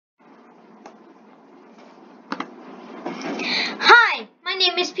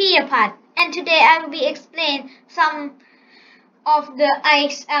is Piyaphat, and today I will be explain some of the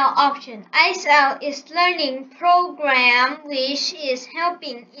IXL option. IXL is learning program which is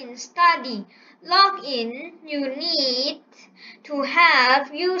helping in study. Log in, you need to have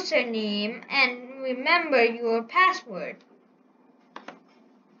username and remember your password.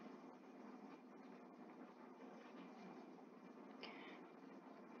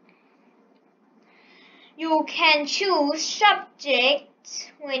 You can choose subject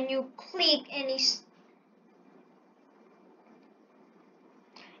when you click any.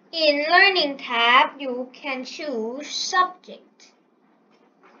 In Learning tab, you can choose subject.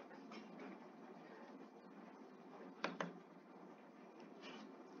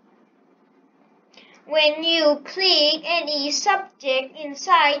 When you click any subject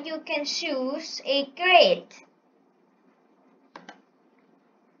inside, you can choose a grade.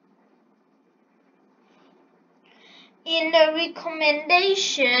 In the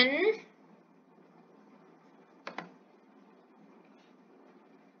recommendation,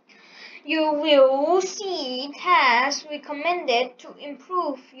 you will see tasks recommended to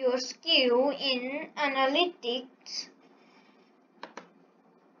improve your skill in analytics.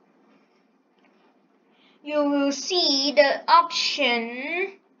 You will see the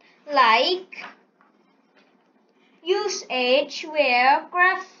option like usage where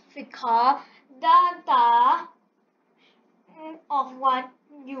graphical data of what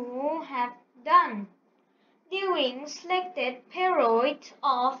you have done during selected period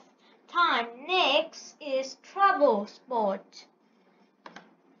of time. Next is trouble spot.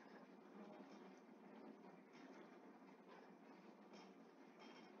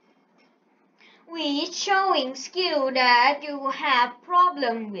 Which showing skill that you have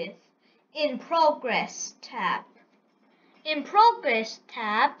problem with. In Progress tab. In Progress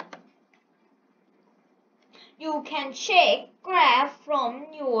tab, you can check graph from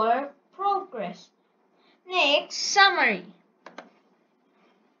your progress. Next, Summary,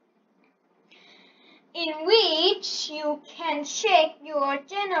 in which you can check your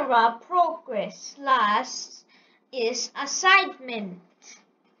general progress. Last is Assignment,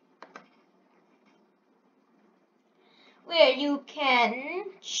 where you can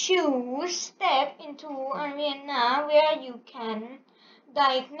choose step into arena where you can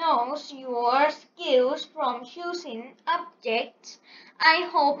diagnose your skills from choosing objects. I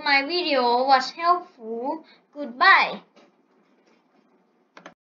hope my video was helpful. Goodbye.